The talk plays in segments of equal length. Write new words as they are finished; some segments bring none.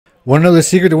Want to know the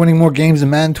secret to winning more games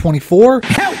in Madden 24?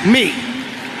 Help me!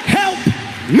 Help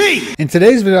me! In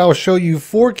today's video, I will show you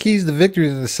 4 keys to victory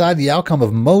that decide the outcome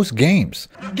of most games.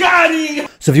 Got him!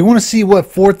 So if you want to see what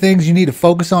 4 things you need to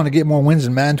focus on to get more wins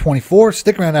in Madden 24,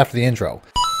 stick around after the intro.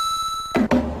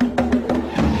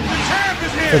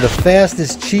 For the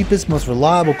fastest, cheapest, most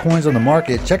reliable coins on the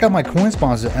market, check out my coin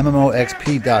sponsor,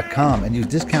 MMOXP.com, and use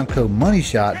discount code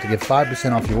MONEYSHOT to get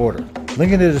 5% off your order.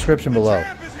 Link in the description below.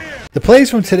 The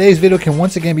plays from today's video can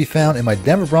once again be found in my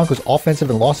Denver Broncos offensive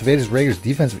and Las Vegas Raiders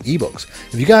defensive ebooks.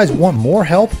 If you guys want more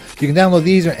help, you can download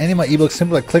these or any of my ebooks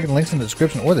simply by clicking the links in the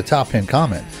description or the top pinned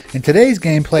comment. In today's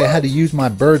gameplay, I had to use my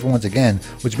birds once again,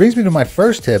 which brings me to my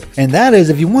first tip, and that is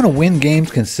if you want to win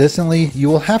games consistently, you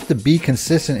will have to be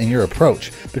consistent in your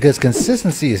approach, because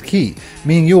consistency is key,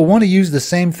 meaning you will want to use the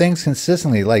same things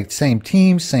consistently, like same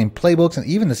teams, same playbooks, and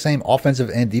even the same offensive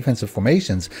and defensive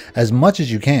formations as much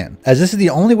as you can, as this is the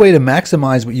only way to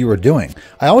maximize what you are doing.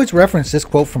 I always reference this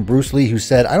quote from Bruce Lee, who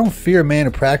said, "I don't fear a man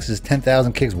who practices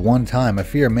 10,000 kicks one time. I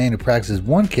fear a man who practices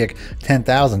one kick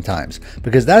 10,000 times,"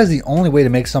 because that is the only way to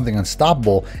make something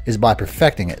unstoppable, is by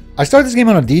perfecting it. I start this game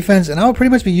on defense, and I will pretty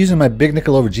much be using my big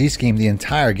nickel over G scheme the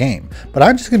entire game, but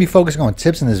I'm just going to be focusing on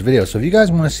tips in this video. So if you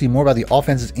guys want to see more about the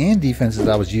offenses and defenses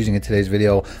I was using in today's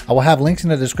video, I will have links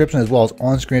in the description as well as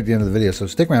on screen at the end of the video, so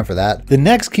stick around for that. The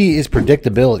next key is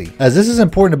predictability, as this is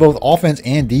important to both offense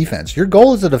and defense. Your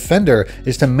goal as a defender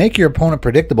is to make your opponent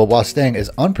predictable while staying as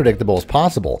unpredictable as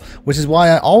possible, which is why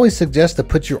I always suggest to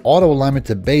put your auto alignment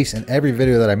to base in every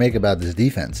video that I make about this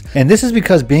defense. And this is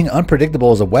because being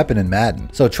unpredictable is a weapon in Madden.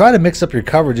 So try to mix up your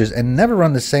coverages and never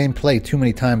run the same play too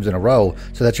many times in a row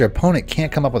so that your opponent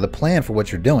can't come up with a plan for what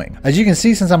you're doing. As you can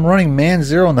see, since I'm running man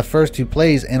 0 on the first 2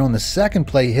 plays, and on the second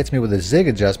play he hits me with a zig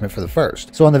adjustment for the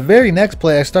first. So on the very next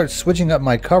play, I start switching up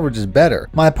my coverages better.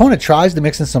 My opponent tries to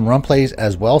mix in some run plays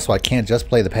as well, so I can't just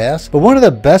play the pass. But one of the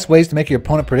best ways to make your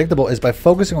opponent predictable is by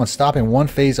focusing on stopping one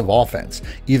phase of offense,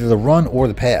 either the run or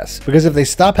the pass. Because if they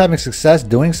stop having success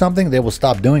doing something, they will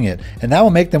stop doing it, and that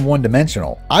will make them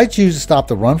one-dimensional. I choose to stop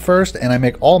the run first, and I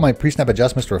make all my pre-snap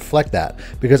adjustments to reflect that,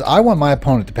 because I want my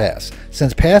opponent to pass,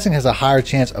 since passing has a higher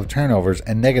chance of turnovers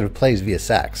and negative plays via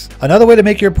sacks. Another way to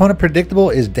make your opponent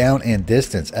predictable is down and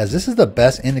distance, as this is the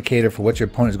best indicator for what your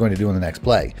opponent is going to do in the next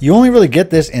play. You only really get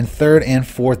this in 3rd and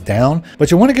 4th down, but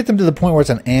you want to get them to the point where it's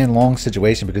an and long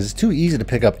situation, because it's too easy to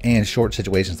pick up and short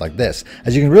situations like this,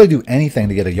 as you can really do anything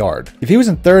to get a yard. If he was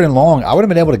in 3rd and long, I would have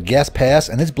been able to guess pass,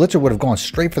 and this blitzer would have gone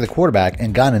straight for the quarterback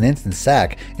and gotten an instant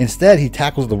sack. Instead, he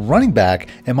tackles the running back,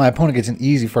 and my opponent gets an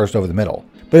easy first over the middle.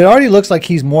 But it already looks like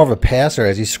he's more of a passer,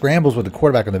 as he scrambles with the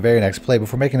quarterback on the very next play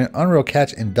before making an unreal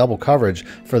catch in double coverage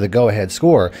for the go-ahead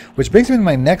score, which brings me to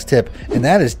my next tip, and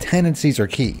that is tendencies are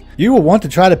key. You will want to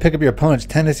try to pick up your opponent's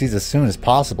tendencies as soon as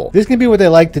possible. This can be what they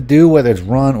like to do, whether it's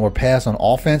run or pass on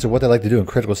offense, or what they like to do in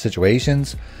critical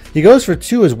situations. He goes for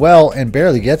 2 as well and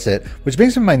barely gets it, which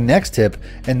brings me to my next tip,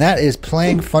 and that is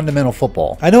playing fundamental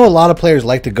football. I know a lot of players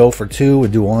like to go for 2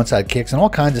 and do onside kicks and all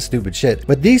kinds of stupid shit,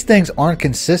 but these things aren't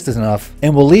consistent enough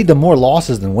and will lead to more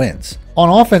losses than wins.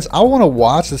 On offense, I want to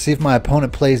watch to see if my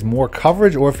opponent plays more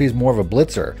coverage or if he's more of a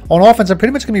blitzer. On offense, I'm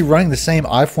pretty much going to be running the same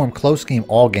I-form close scheme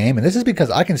all game, and this is because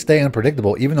I can stay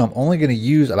unpredictable even though I'm only going to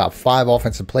use about 5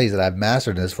 offensive plays that I've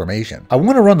mastered in this formation. I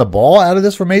want to run the ball out of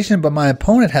this formation, but my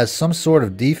opponent has some sort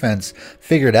of defense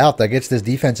figured out that gets this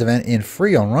defensive end in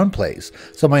free on run plays.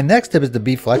 So my next tip is to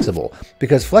be flexible,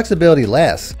 because flexibility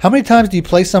lasts. How many times do you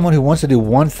play someone who wants to do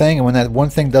one thing, and when that one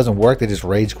thing doesn't work, they just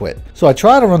rage quit? So I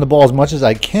try to run the ball as much as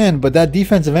I can, but that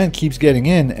defensive end keeps getting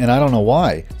in, and I don't know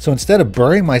why. So instead of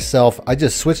burying myself, I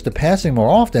just switch to passing more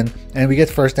often, and we get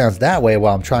first downs that way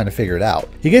while I'm trying to figure it out.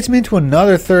 He gets me into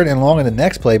another 3rd and long in the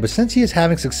next play, but since he is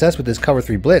having success with this cover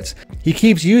 3 blitz, he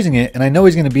keeps using it, and I know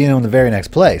he's going to be in on the very next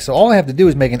play. So all I have to do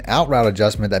is make an out route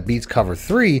adjustment that beats cover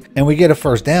 3, and we get a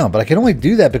first down, but I can only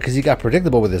do that because he got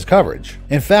predictable with his coverage.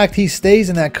 In fact, he stays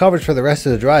in that coverage for the rest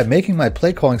of the drive, making my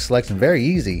play calling selection very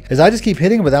easy, as I just keep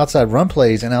hitting him with outside run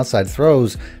plays and outside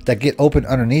throws that get open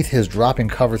underneath his dropping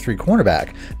cover 3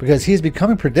 cornerback, because he is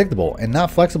becoming predictable and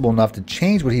not flexible enough to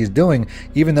change what he's doing,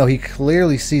 even though he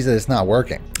clearly sees that it's not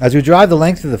working. As we drive the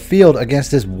length of the field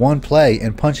against this one play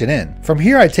and punch it in. From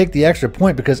here, I take the extra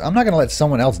point because I'm not going to let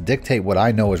someone else dictate what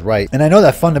I know is right, and I know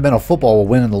that fundamental football will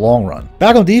win in the long run.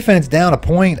 Back on defense, down a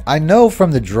point, I know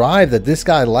from the drive that this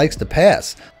guy likes to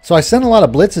pass. So I sent a lot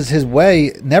of blitzes his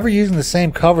way, never using the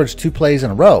same coverage 2 plays in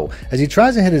a row, as he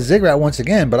tries to hit his zig route once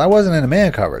again, but I wasn't in a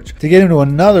man coverage, to get him to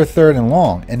another 3rd and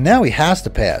long, and now he has to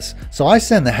pass. So I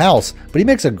send the house, but he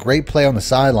makes a great play on the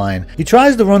sideline. He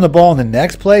tries to run the ball in the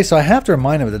next play, so I have to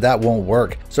remind him that that won't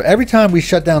work. So every time we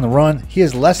shut down the run, he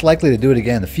is less likely to do it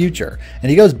again in the future,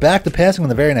 and he goes back to passing on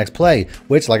the very next play,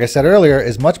 which, like I said earlier,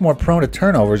 is much more prone to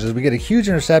turnovers as we get a huge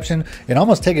interception and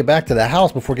almost take it back to the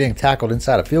house before getting tackled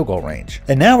inside of field goal range.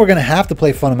 And now we're going to have to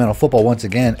play fundamental football once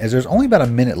again, as there's only about a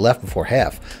minute left before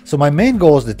half. So my main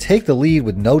goal is to take the lead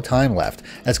with no time left,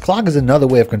 as clock is another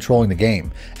way of controlling the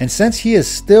game. And since he is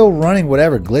still running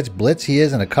whatever glitch blitz he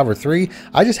is in a cover 3,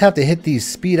 I just have to hit these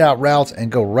speed out routes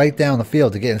and go right down the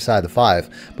field to get inside the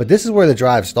 5. But this is where the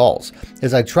drive stalls,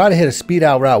 as I try to hit a speed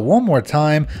out route one more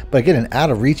time, but I get an out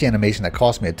of reach animation that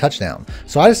cost me a touchdown.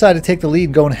 So I decided to take the lead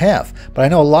and go in half, but I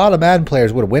know a lot of Madden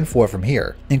players would have went for it from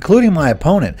here, including my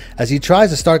opponent, as he tries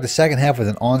to start the second half with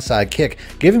an onside kick,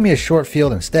 giving me a short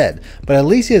field instead. But at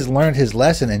least he has learned his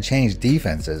lesson and changed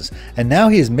defenses, and now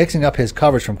he is mixing up his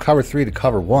coverage from cover 3 to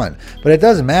cover 1. But it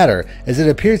doesn't matter, as it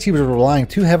appears he was relying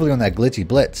too heavily on that glitchy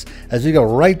blitz, as we go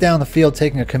right down the field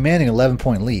taking a commanding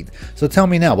 11-point lead. So tell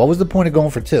me now, what was the point of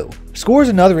going for 2? Score is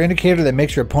another indicator that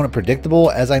makes your opponent predictable,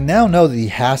 as I now know that he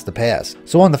has to pass.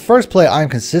 So on the first play, I am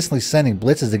consistently sending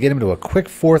blitzes to get him to a quick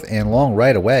 4th and long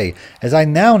right away, as I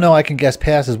now know I can guess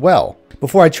pass as well,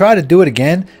 before I try to do it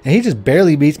again, and he just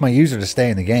barely beats my user to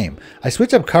stay in the game. I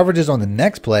switch up coverages on the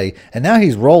next play, and now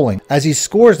he's rolling as he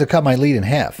scores to cut my lead in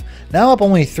half. Now up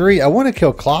only 3, I want to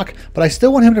kill clock, but I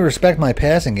still want him to respect my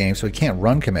passing game so he can't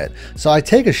run commit. So I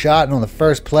take a shot on the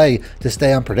first play to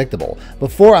stay unpredictable,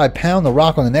 before I pound the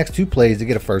rock on the next 2 plays to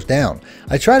get a 1st down.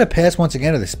 I try to pass once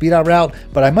again to the speed out route,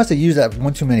 but I must have used that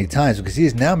one too many times, because he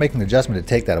is now making the adjustment to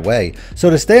take that away. So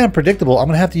to stay unpredictable, I'm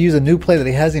going to have to use a new play that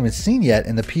he hasn't even seen yet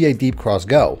in the PA deep cross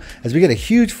go, as we get a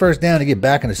huge 1st down to get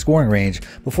back into scoring range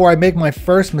before I make my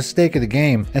first mistake of the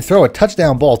game and throw a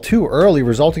touchdown ball too early,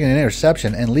 resulting in an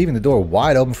interception and leaving the door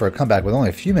wide open for a comeback with only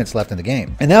a few minutes left in the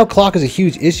game. And now clock is a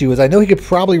huge issue, as I know he could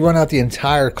probably run out the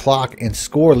entire clock and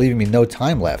score, leaving me no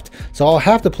time left. So I'll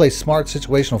have to play smart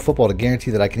situational football to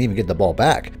guarantee that I can even get the ball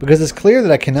back, because it's clear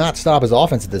that I cannot stop his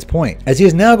offense at this point, as he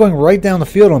is now going right down the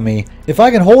field on me. If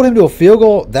I can hold him to a field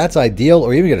goal, that's ideal,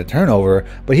 or even get a turnover,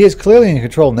 but he is clearly in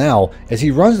control now, as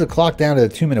he runs the clock down to the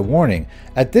 2-minute warning.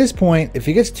 At this point, if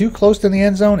he gets too close to the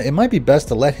end zone, it might be best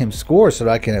to let him score so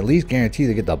that I can at least guarantee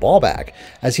to get the ball back,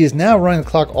 as he is now running the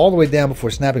clock all the way down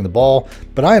before snapping the ball.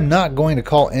 But I am not going to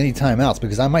call any timeouts,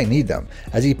 because I might need them,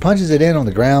 as he punches it in on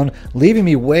the ground, leaving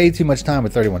me way too much time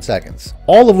with 31 seconds,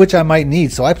 all of which I might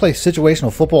need. So I play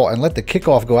situational football and let the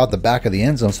kickoff go out the back of the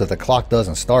end zone so that the clock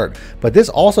doesn't start. But this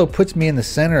also puts me in the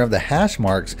center of the hash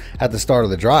marks at the start of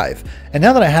the drive. And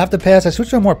now that I have to pass, I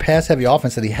switch to a more pass heavy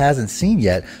offense that he hasn't seen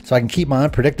yet, so I can keep my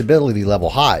unpredictability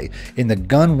level high in the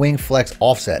gun wing flex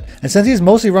offset. And since he's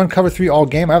mostly run cover 3 all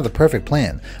game, I have the perfect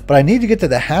plan. But I need to get to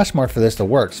the hash mark for this to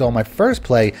work. So on my first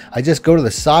play, I just go to the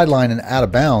sideline and out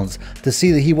of bounds to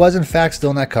see that he was in fact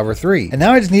still in that cover 3. And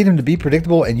now I just need him to be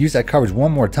predictable and use that coverage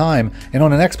one more time. And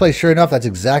on the next play, sure enough, that's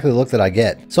exactly the look that I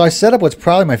get. So I set up what's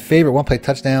probably my favorite one-play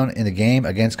touchdown in the game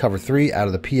against cover 3 out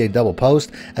of the PA double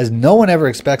post, as no one ever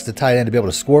expects the tight end to be able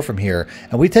to score from here,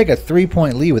 and we take a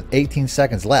 3-point lead with 18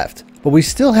 seconds left. But we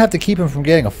still have to keep him from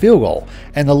getting a field goal,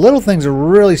 and the little things are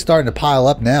really starting to pile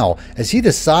up now, as he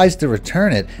decides to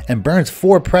return it and burns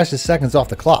 4 precious seconds off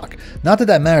the clock. Not that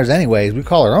that matters anyways, we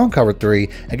call our own cover 3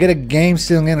 and get a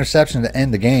game-sealing interception to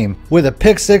end the game, with a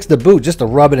pick 6 to boot just to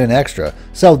rub it in extra.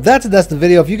 So that's the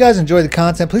video. If you guys enjoyed the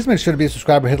content, please make sure to be a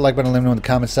subscriber, hit the like button, let me know in the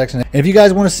comment section. And if you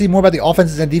guys want to see more about the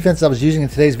offenses and defenses I was using in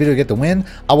today's video to get the win,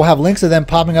 I will have links to them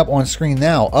popping up on screen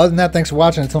now. Other than that, thanks for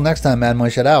watching. Until next time, Madden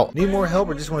Money Shot out. Need more help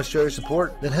or just want to show your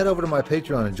support? Then head over to my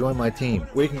Patreon and join my team,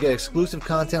 where you can get exclusive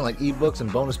content like ebooks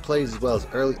and bonus plays, as well as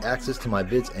early access to my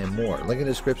vids and more. Link in the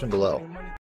description below.